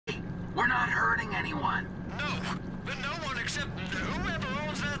We're not hurting anyone. No, but no one except whoever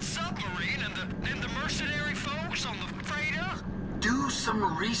owns that submarine and the mercenary folks on the freighter. Do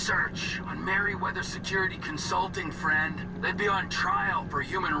some research on Merryweather Security Consulting, friend. They'd be on trial for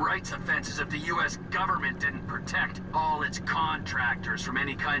human rights offenses if the U.S. government didn't protect all its contractors from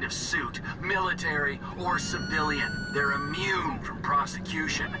any kind of suit, military or civilian. They're immune from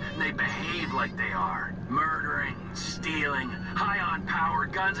prosecution, and they behave like they are. Murdering, stealing, high on power,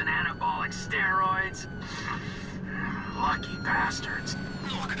 guns and anabolic steroids. Lucky bastards.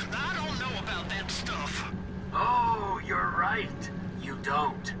 Look, I don't know about that stuff. Oh, you're right. You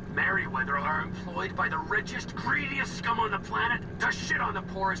don't. Merryweather are employed by the richest, greediest scum on the planet to shit on the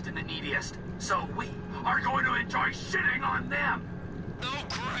poorest and the neediest. So we are going to enjoy shitting on them. Oh,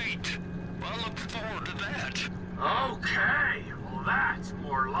 great. I look forward to that. Okay, well that's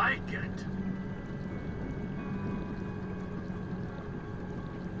more like it.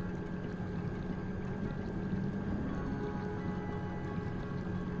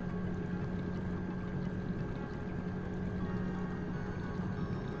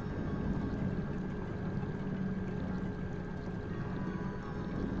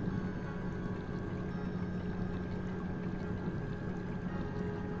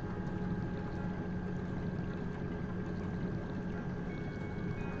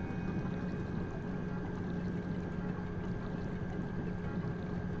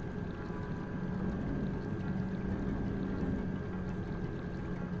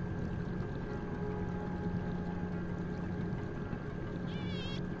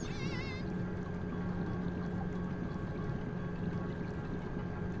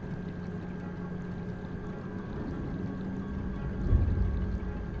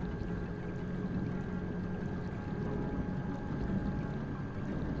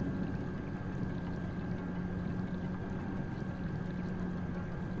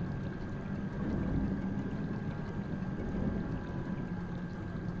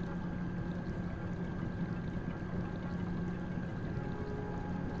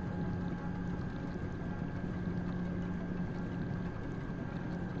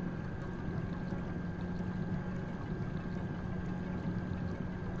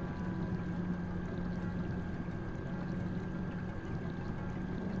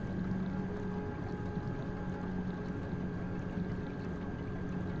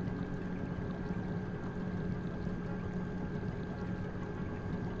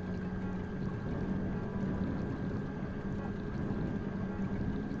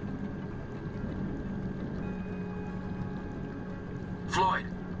 Floyd,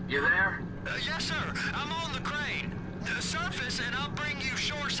 you there? Yes, sir. I'm on the crane. Surface and I'll bring you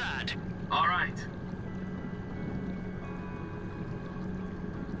shoreside. All right.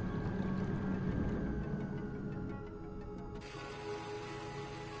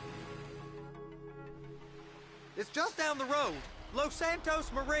 It's just down the road. Los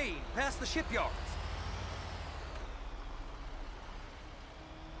Santos Marine, past the shipyards.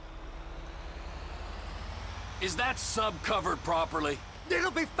 Is that sub covered properly?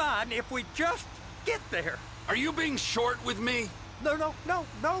 It'll be fine if we just get there. Are you being short with me? No,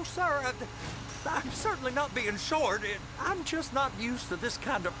 sir. I'm certainly not being short. I'm just not used to this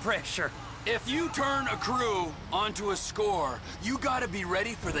kind of pressure. If you turn a crew onto a score, you gotta be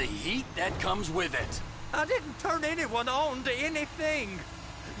ready for the heat that comes with it. I didn't turn anyone on to anything.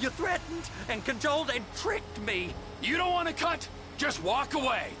 You threatened and cajoled and tricked me. You don't want to cut? Just walk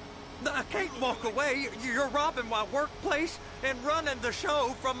away. I can't walk away. You're robbing my workplace and running the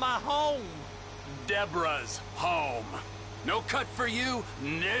show from my home. Deborah's home. No cut for you,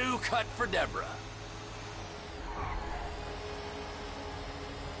 no cut for Deborah.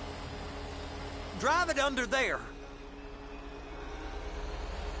 Drive it under there.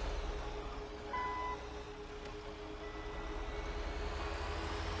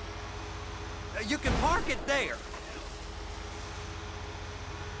 You can park it there.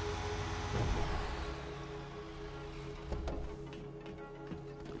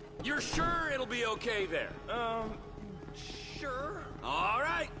 You're sure it'll be okay there? Sure. All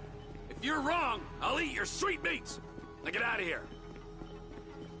right. If you're wrong, I'll eat your sweetmeats. Now get out of here.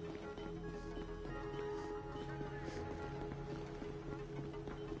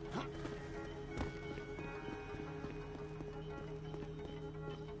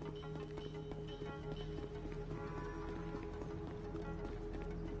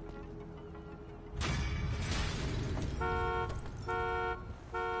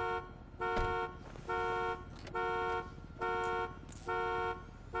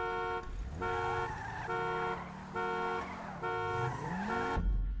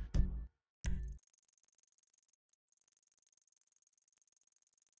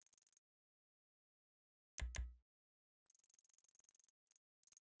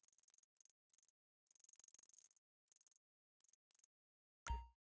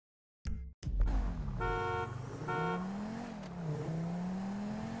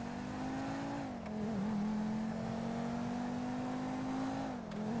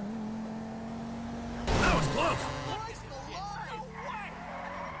 close!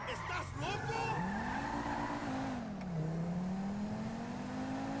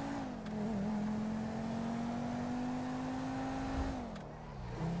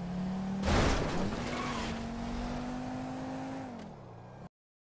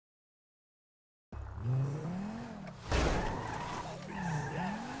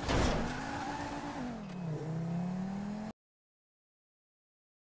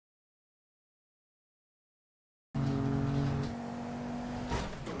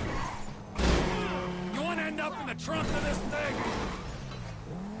 Up in the trunk of this thing!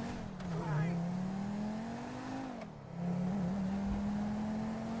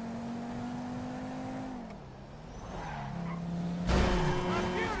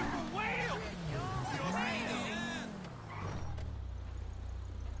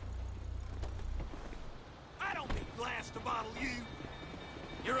 I don't need glass to bottle you.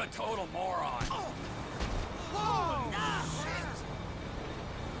 You're a total moron. Oh. Whoa! Ah, shit!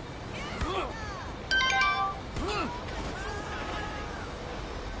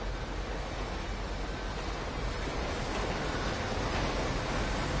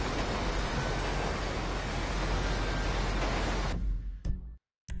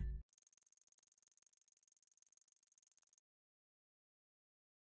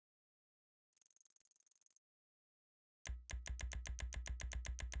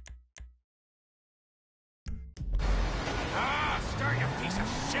 Start, you piece of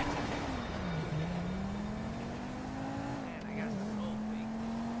shit! Man, I got this whole week.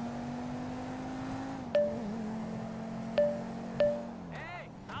 Hey,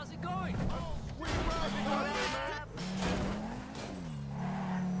 how's it going?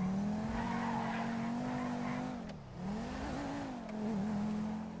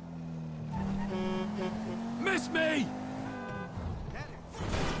 Miss me!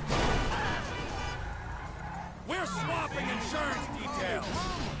 We're swapping insurance details!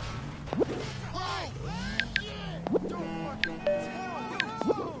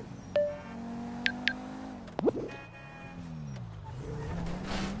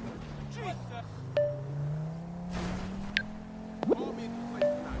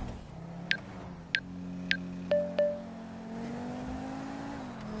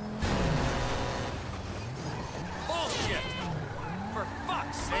 Bullshit! For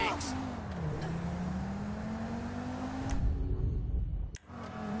fuck's sakes!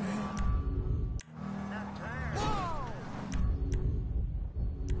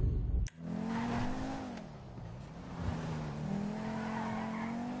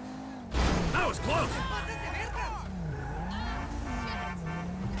 That was close!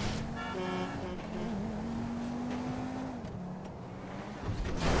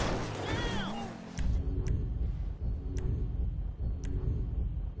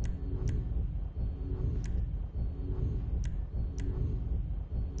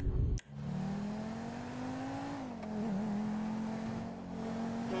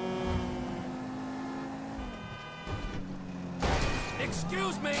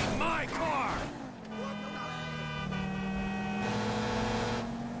 Excuse me, my car!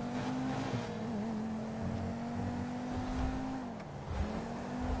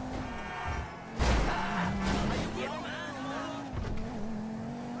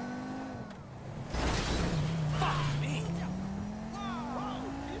 Fuck me!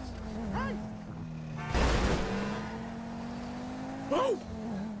 Whoa!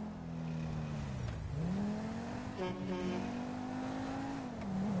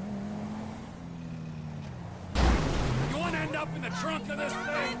 You want to end up in the trunk of this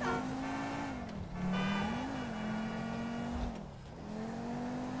thing?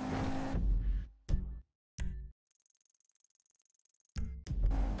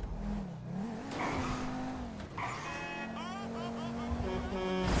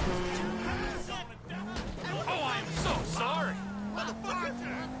 Oh, I am so sorry!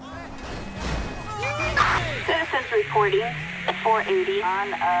 Citizens reporting at 480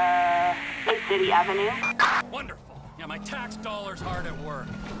 on Bay City Avenue. Wonderful. Yeah, my tax dollar's hard at work.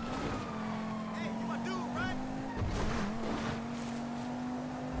 Hey, you my dude, right?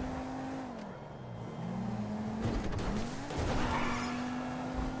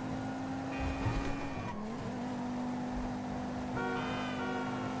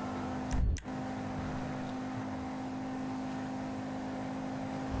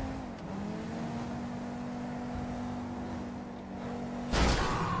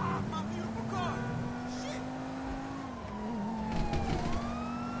 My beautiful car. Shit.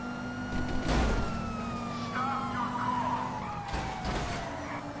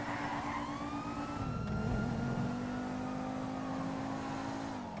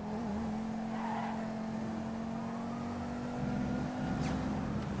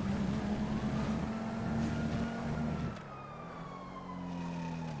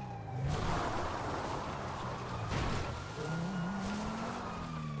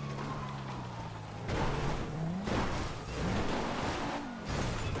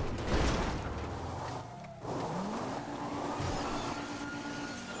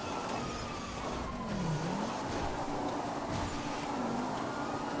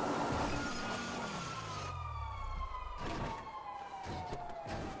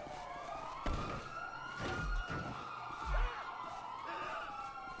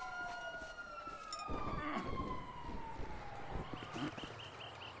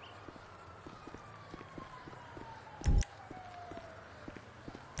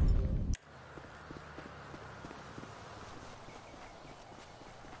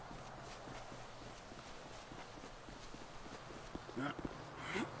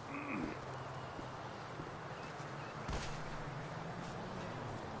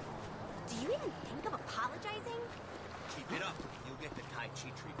 Keep it up. You'll get the Tai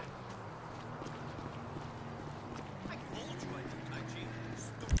Chi treatment. I told you I do Tai Chi.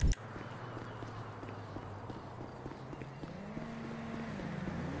 Stupid.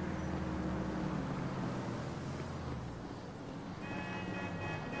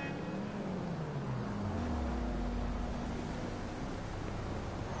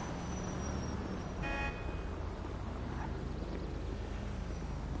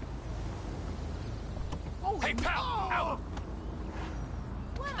 Hey, pal! Out!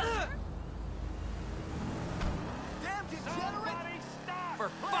 Damn degenerate! Stop! For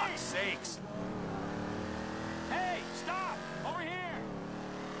fuck's sakes! Hey, stop! Over here!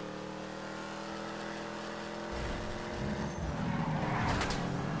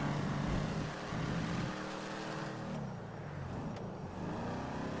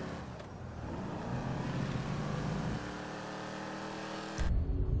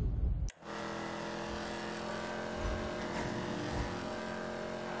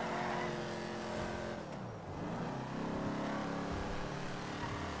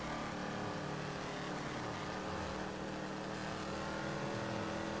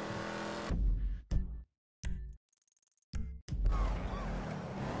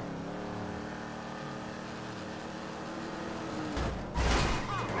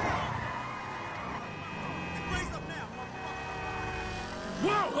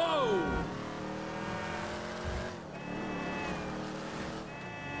 Whoa-ho!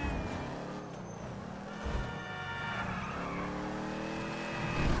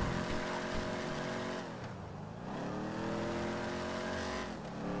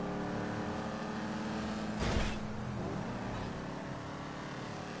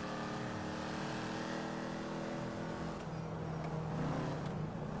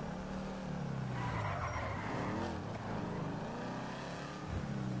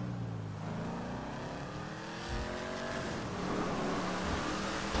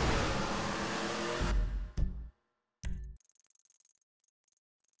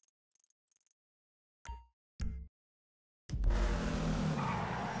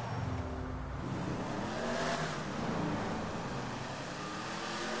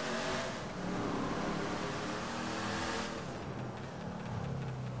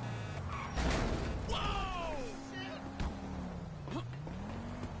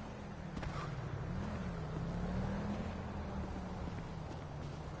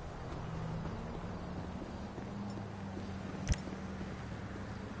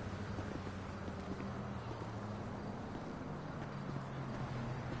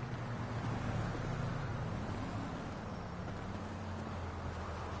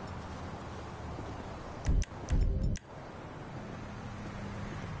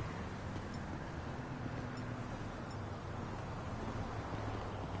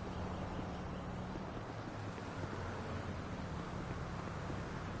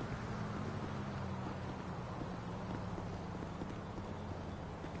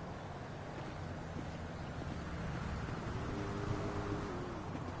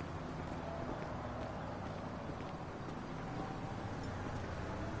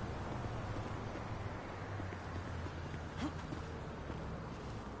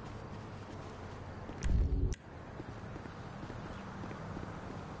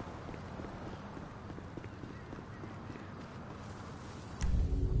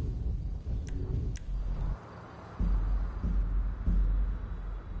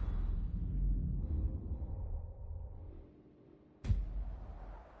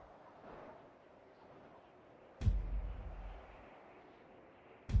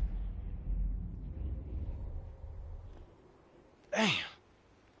 Damn.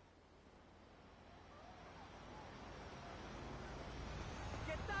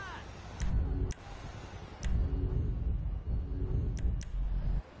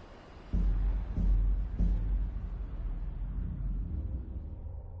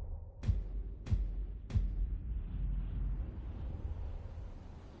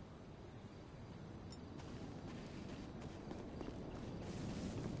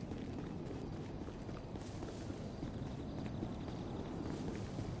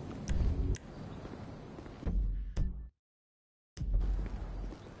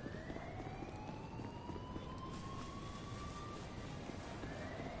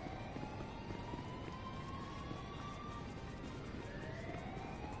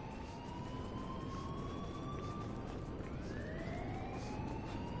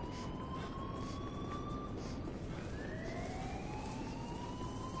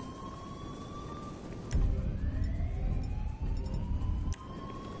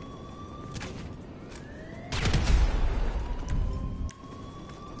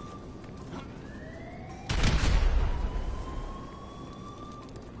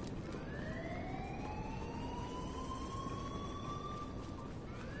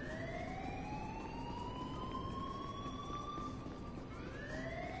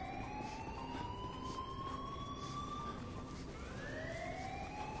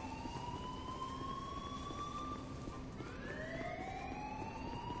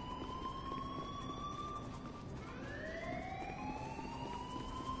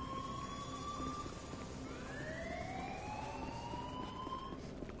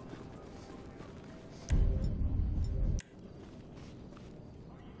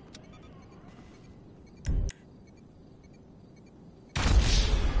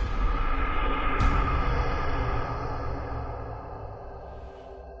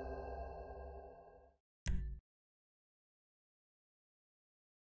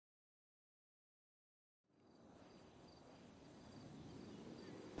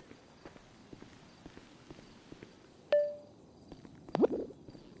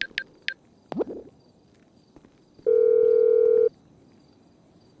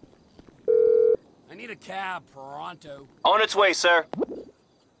 cab pronto. On its way, sir.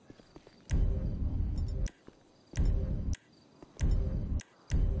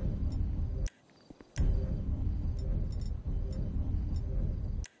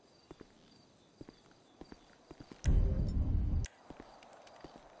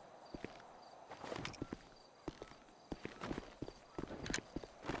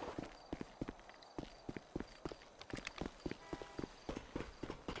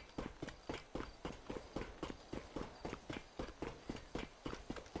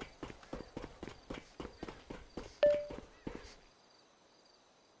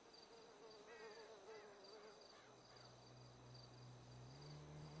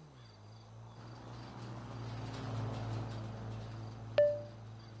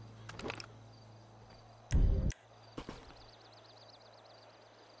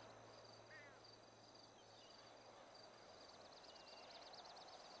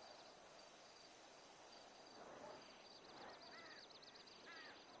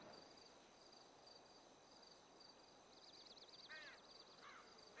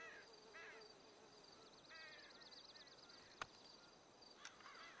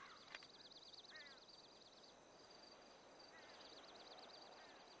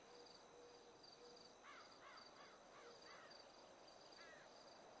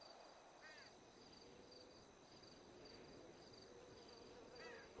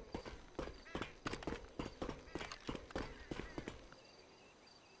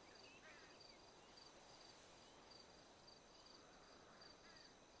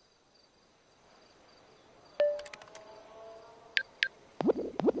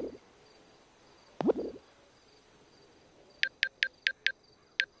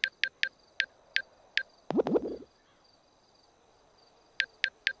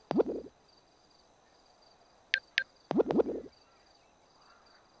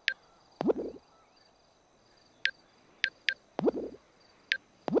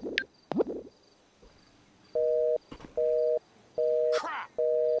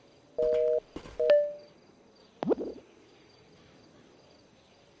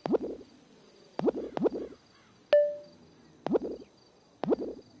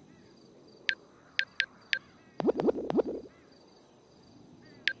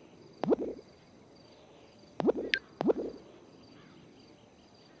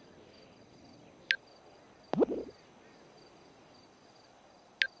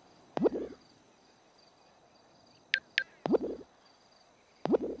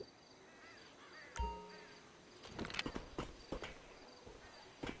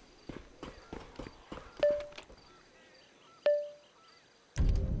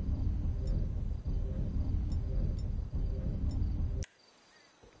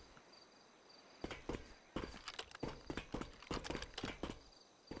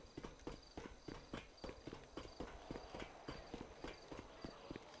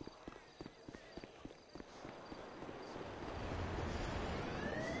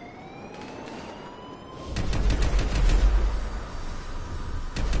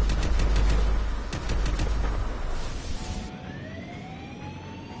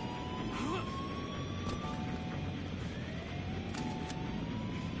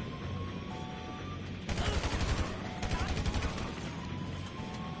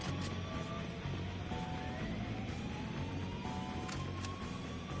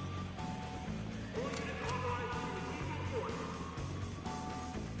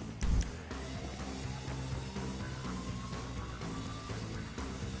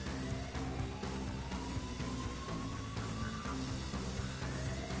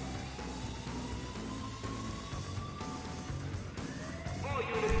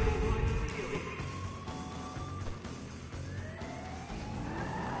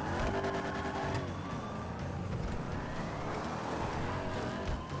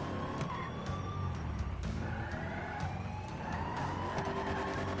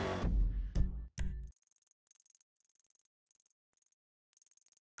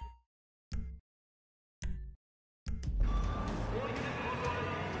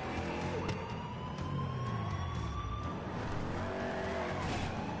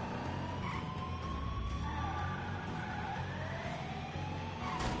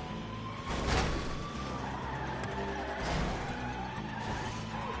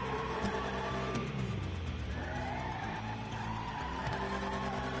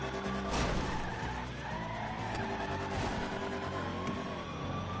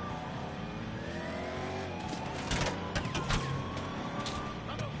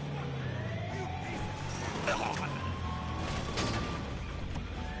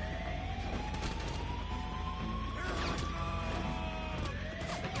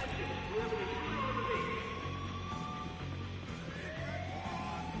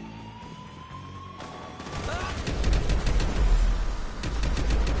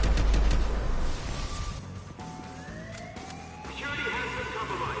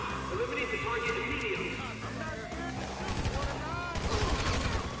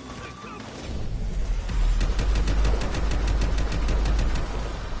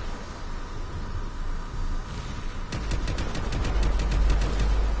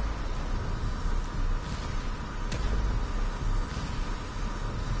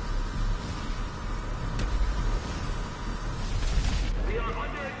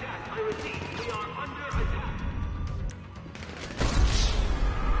 I repeat, we are under attack.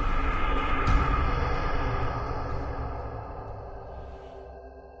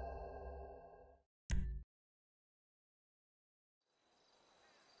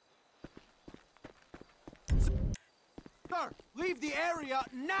 Sir, leave the area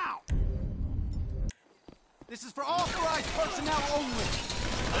now! This is for authorized personnel only.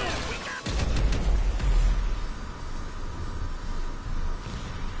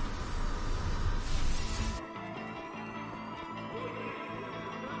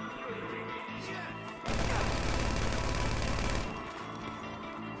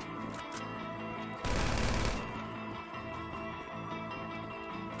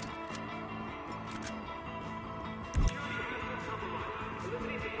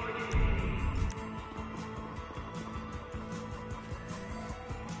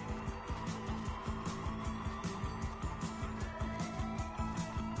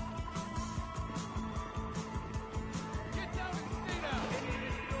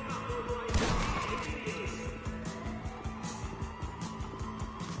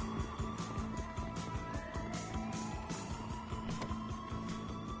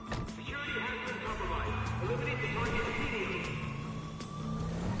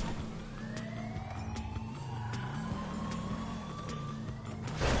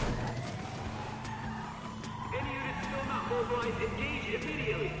 Engage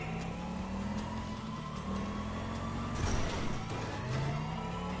immediately.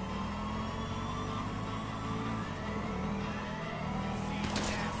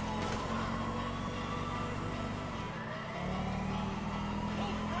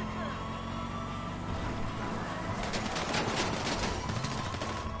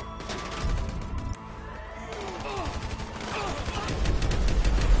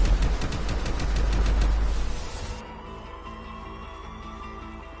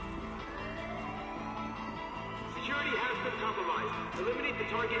 Eliminate the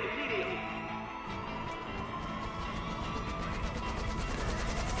target immediately.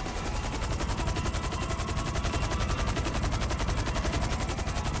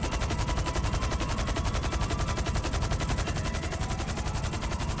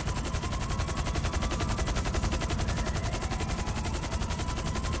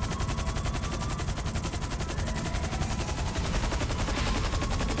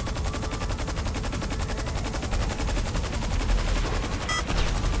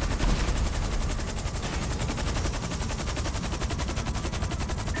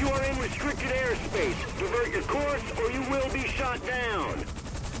 You are in restricted airspace. Divert your course or you will be shot down.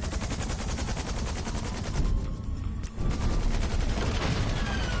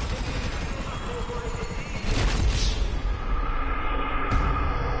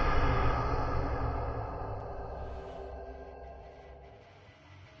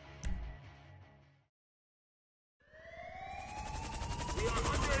 We are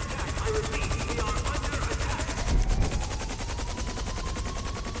under attack. I repeat, we are under attack.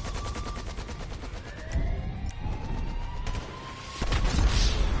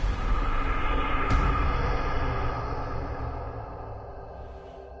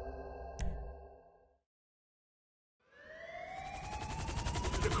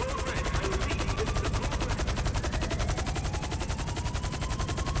 The code red. I repeat, this is the code red.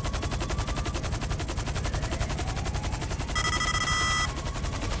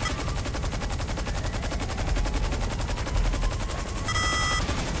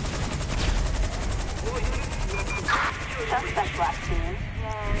 Suspect last seen.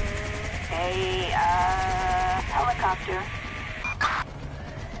 A helicopter.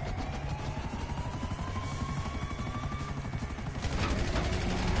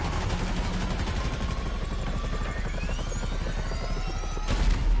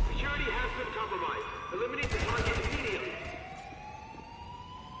 Security has been compromised. Eliminate the target immediately.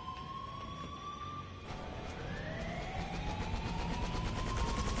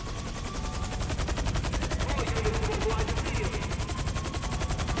 All units mobilize immediately.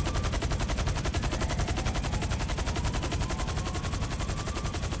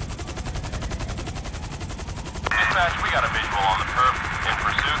 Dispatch, we got a visual on the perp in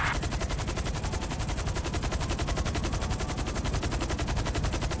pursuit.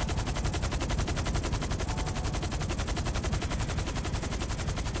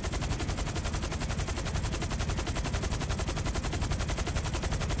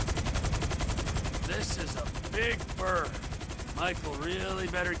 This is a big bird. Michael really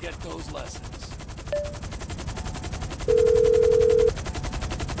better get those lessons.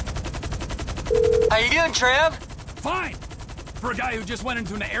 How you doing, Trev? Fine! For a guy who just went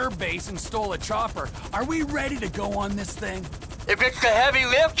into an air base and stole a chopper, are we ready to go on this thing? If it's the heavy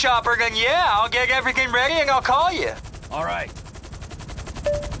lift chopper, then yeah, I'll get everything ready and I'll call you. All right.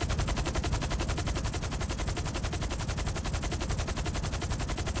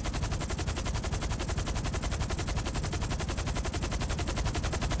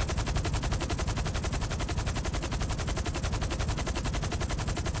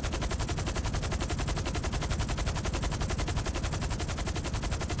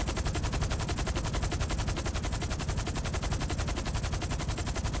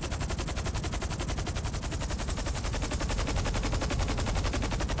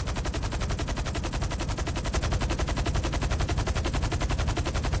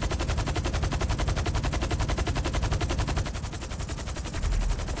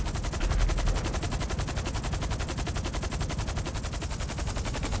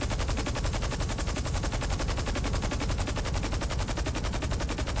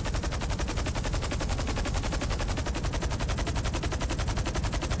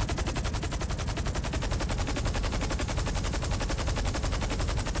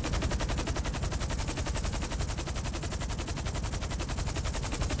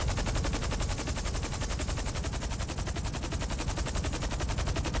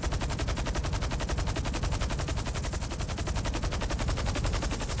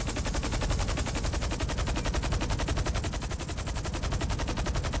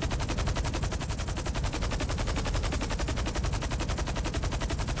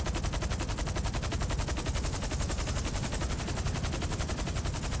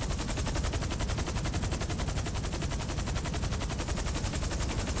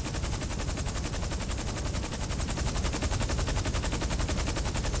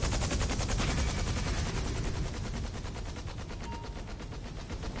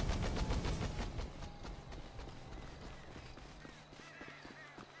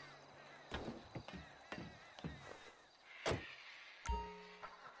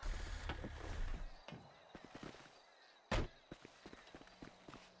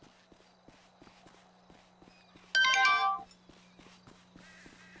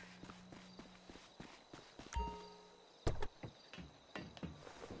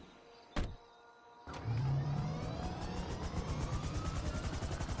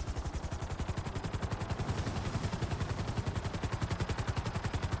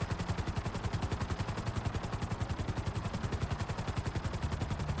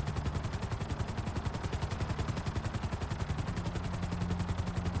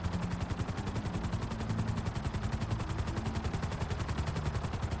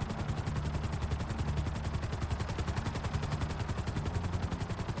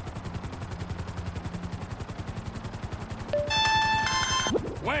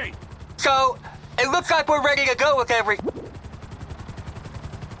 Wait! So, it looks like we're ready to go with every...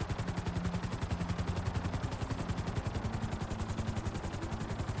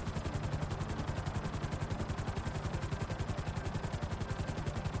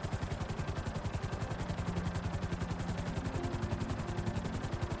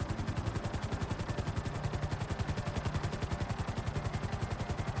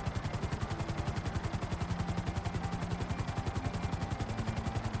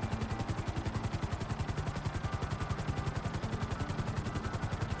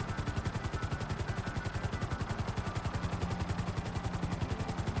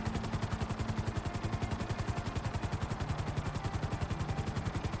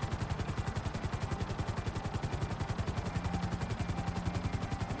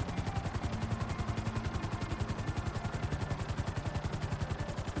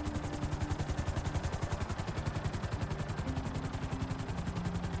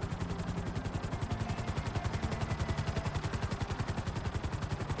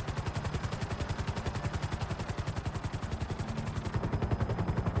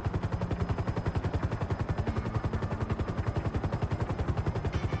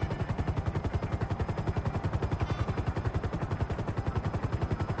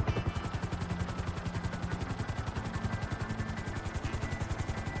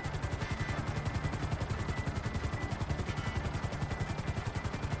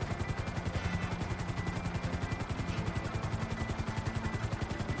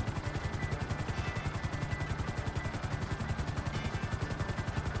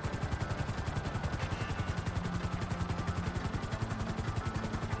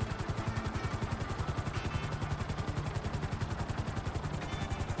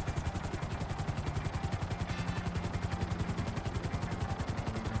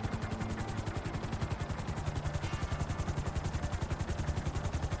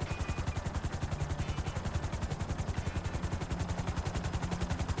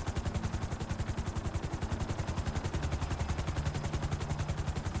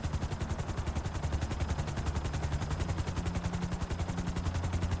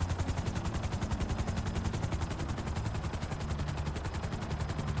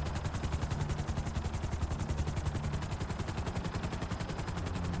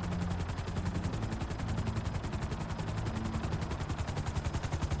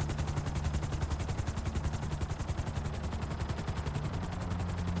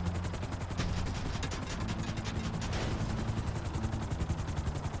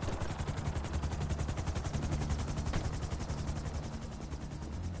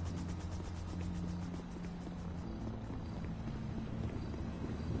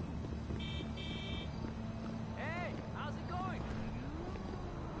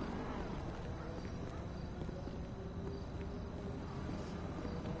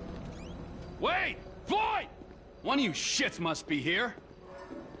 Wait! Floyd! One of you shits must be here.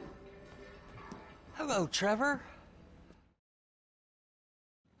 Hello, Trevor.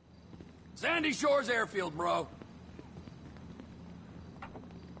 Sandy Shores Airfield, bro.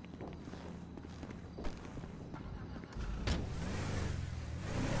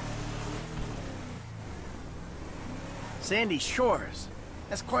 Sandy Shores?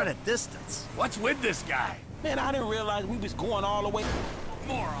 That's quite a distance. What's with this guy? Man, I didn't realize we was going all the way...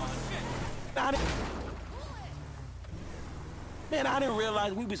 Moron. Man, I didn't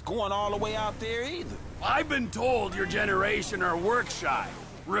realize we was going all the way out there either. I've been told your generation are work shy.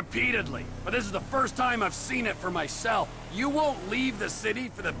 Repeatedly. But this is the first time I've seen it for myself. You won't leave the city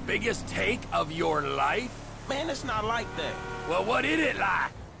for the biggest take of your life? Man, it's not like that. Well, what is it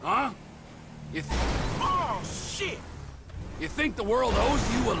like? Huh? Oh, shit! You think the world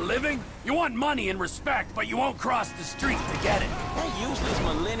owes you a living? You want money and respect, but you won't cross the street to get it. That useless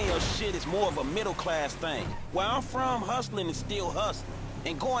millennial shit is more of a middle-class thing. Where I'm from, hustling is still hustling.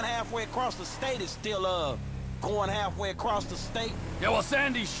 And going halfway across the state is still, going halfway across the state. Yeah, well,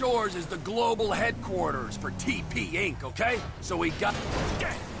 Sandy Shores is the global headquarters for TP Inc., okay? So we got...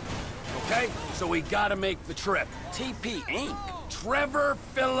 Okay? So we gotta make the trip. TP Inc.? Trevor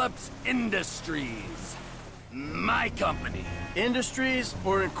Phillips Industries. My company. Industries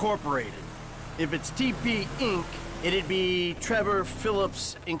or Incorporated? If it's TP Inc., it'd be Trevor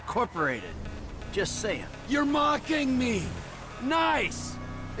Phillips Incorporated. Just saying. You're mocking me! Nice!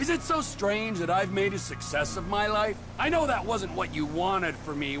 Is it so strange that I've made a success of my life? I know that wasn't what you wanted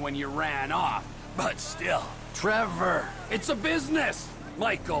for me when you ran off, but still. Trevor! It's a business!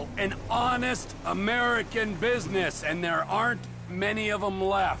 Michael, an honest American business, and there aren't many of them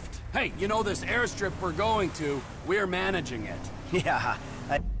left. Hey, you know this airstrip we're going to, we're managing it. Yeah,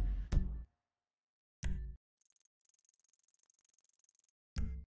 I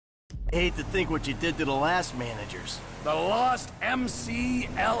hate to think what you did to the last managers. The Lost MC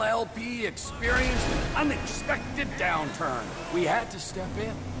LLP experienced an unexpected downturn. We had to step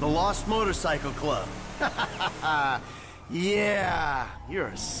in. The Lost Motorcycle Club. Yeah, you're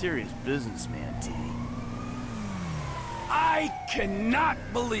a serious businessman, T. I cannot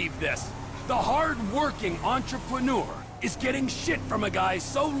believe this. The hard-working entrepreneur is getting shit from a guy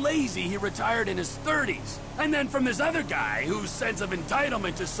so lazy he retired in his 30s. And then from this other guy whose sense of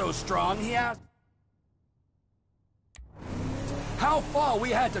entitlement is so strong he asked how far we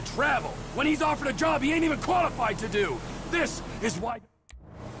had to travel when he's offered a job he ain't even qualified to do. This is why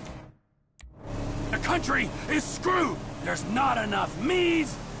the country is screwed. There's not enough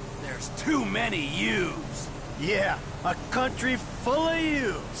me's, there's too many you's. Yeah, a country full of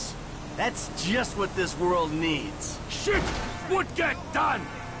yous. That's just what this world needs. Shit would get done.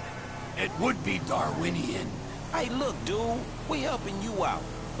 It would be Darwinian. Hey, look, dude, we helping you out.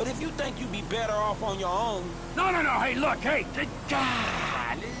 But if you think you'd be better off on your own... No, hey, look, hey,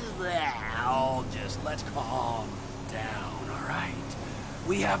 God, just let's calm down, all right?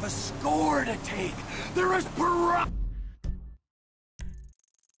 We have a score to take. There is profit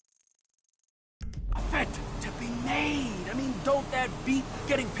to be made. I mean, don't that beat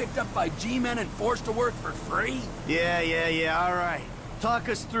getting picked up by G-men and forced to work for free? Yeah, all right. Talk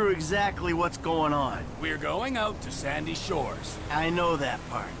us through exactly what's going on. We're going out to Sandy Shores. I know that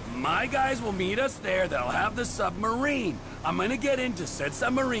part. My guys will meet us there. They'll have the submarine. I'm gonna get into said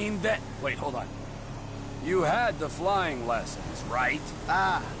submarine that... Wait, hold on. You had the flying lessons, right?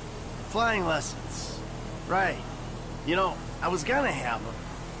 Ah, flying lessons. Right. You know, I was gonna have them,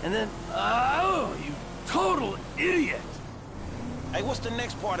 and then... Oh, you total idiot! Hey, what's the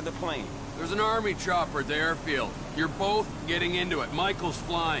next part of the plane? There's an army chopper at the airfield. You're both getting into it. Michael's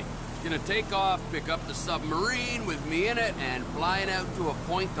flying. He's gonna take off, pick up the submarine with me in it, and flying out to a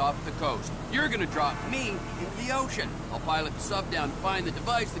point off the coast. You're gonna drop me into the ocean. I'll pilot the sub down to find the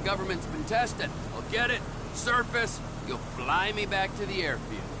device the government's been testing. I'll get it, surface, you'll fly me back to the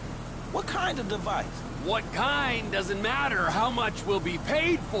airfield. What kind of device? What kind doesn't matter. How much will be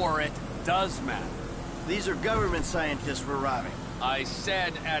paid for it does matter. These are government scientists we're robbing. I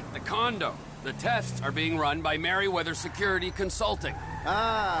said at the condo. The tests are being run by Merryweather Security Consulting.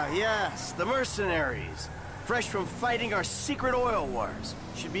 Ah, yes, the mercenaries. Fresh from fighting our secret oil wars.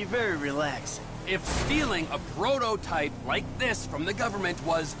 Should be very relaxing. If stealing a prototype like this from the government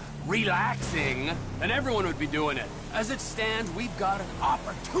was relaxing, then everyone would be doing it. As it stands, we've got an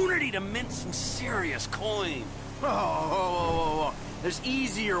opportunity to mint some serious coin. Whoa. There's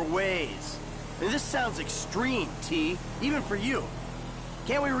easier ways. I mean, this sounds extreme, T, even for you.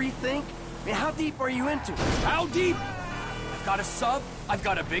 Can't we rethink? I mean, how deep are you into it? How deep? I've got a sub, I've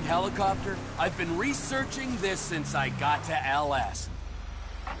got a big helicopter. I've been researching this since I got to LS.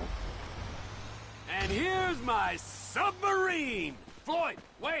 And here's my submarine! Floyd,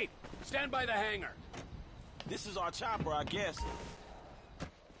 wait! Stand by the hangar. This is our chopper, I guess.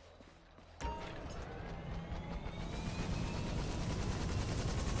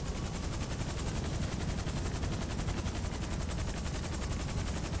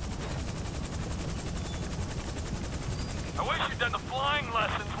 I wish you'd done the flying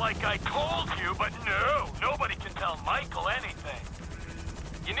lessons like I told you, but no, nobody can tell Michael anything.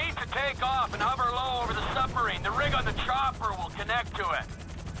 You need to take off and hover low over the submarine. The rig on the chopper will connect to it.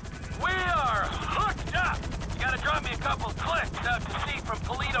 We are hooked up! You gotta drop me a couple clicks out to sea from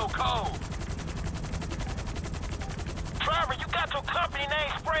Toledo Cove. Trevor, you got your company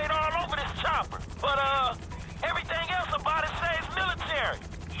name sprayed all over this chopper, but everything else about it says military.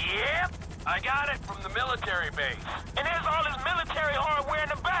 Yep, I got it from the military base. And there's all this military hardware in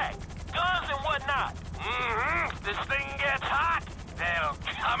the back, guns and whatnot. If this thing gets hot, they'll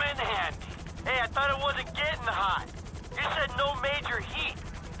come in handy. Hey, I thought it wasn't getting hot. You said no major heat.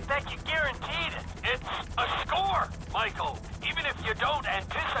 In fact, you guaranteed it. It's a score, Michael. Even if you don't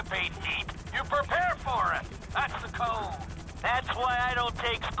anticipate heat, you prepare for it. That's the code. That's why I don't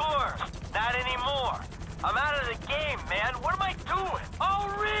take scores. Not anymore. I'm out of the game, man. What am I doing? Oh,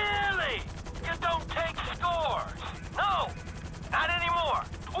 really? You don't take scores? No, not anymore.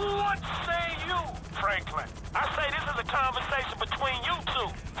 What say you, Franklin? I say this is a conversation between you two.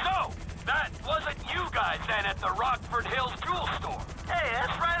 So, that wasn't you guys then at the Rockford Hills jewel store? Hey,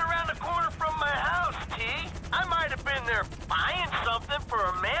 that's right around the corner from my house, T. I might have been there buying something for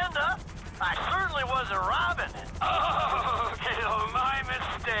Amanda. I certainly wasn't robbing it. Oh, okay, oh, my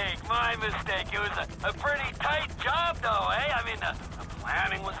mistake. It was a pretty tight job, though, eh? I mean, the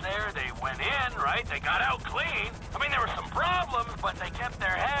planning was there. They went in, right? They got out clean. I mean, there were some problems, but they kept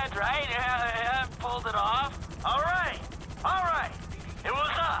their heads, right? Yeah, pulled it off. All right. It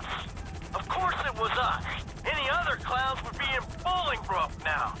was us. Of course it was us. Any other clowns would be in Bolingbroke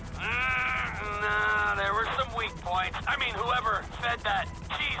now. No, there were some weak points. I mean, whoever fed that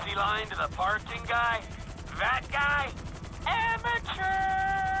cheesy line to the parking guy, that guy,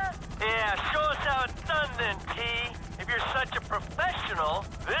 amateur! Yeah, show us how it's done then, T. If you're such a professional,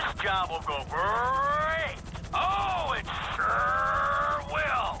 this job will go great. Oh, it sure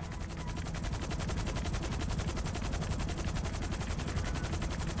will.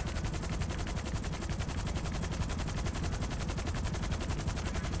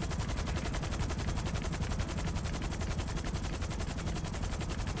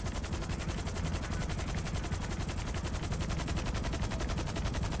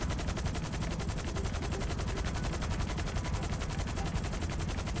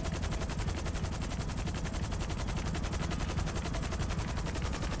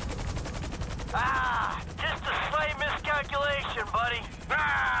 Just a slight miscalculation, buddy.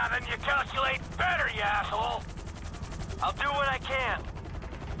 Then you calculate better, you asshole. I'll do what I can.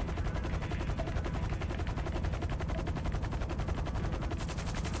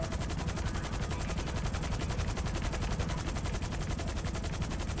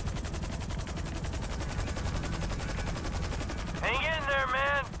 Hang in there,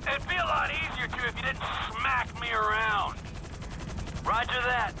 man. It'd be a lot easier to if you didn't smack me around. Roger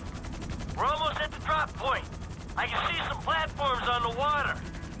that. We're almost at the drop point. I can see some platforms on the water.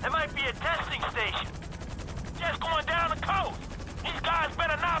 That might be a testing station. Just going down the coast. These guys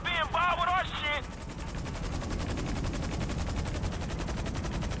better not be involved with our shit.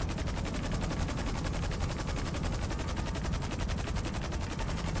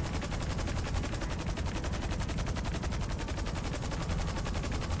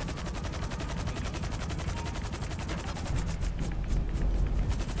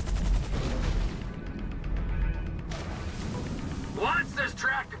 Once this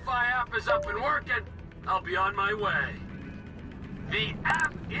Tractify app is up and working, I'll be on my way. The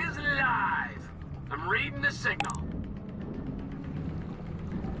app is live. I'm reading the signal.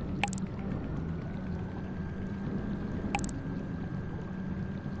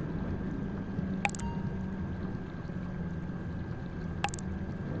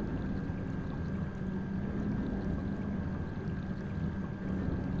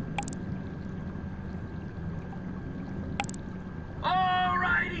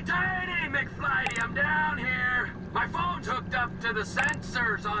 McFlighty, I'm down here. My phone's hooked up to the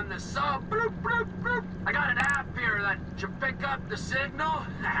sensors on the sub. Bloop, bloop, bloop. I got an app here that should pick up the signal.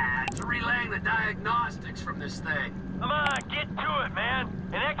 It's relaying the diagnostics from this thing. Come on, get to it, man.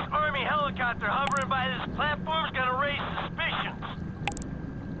 An ex-Army helicopter hovering by this platform's gonna raise suspicions.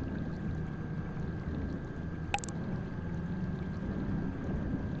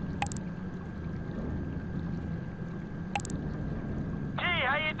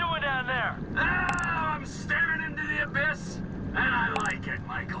 How you doing down there? I'm staring into the abyss, and I like it,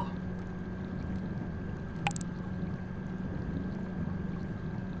 Michael.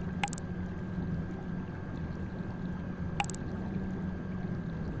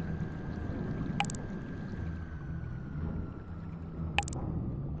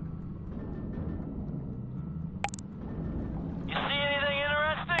 You see anything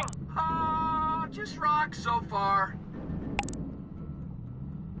interesting? Just rocks so far.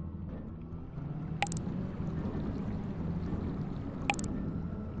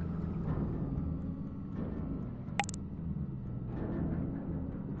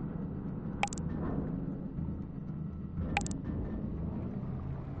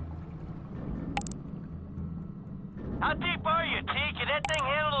 How deep are you, T? Can that thing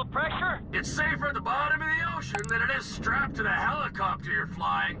handle the pressure? It's safer at the bottom of the ocean than it is strapped to the helicopter you're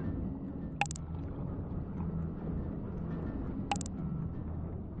flying.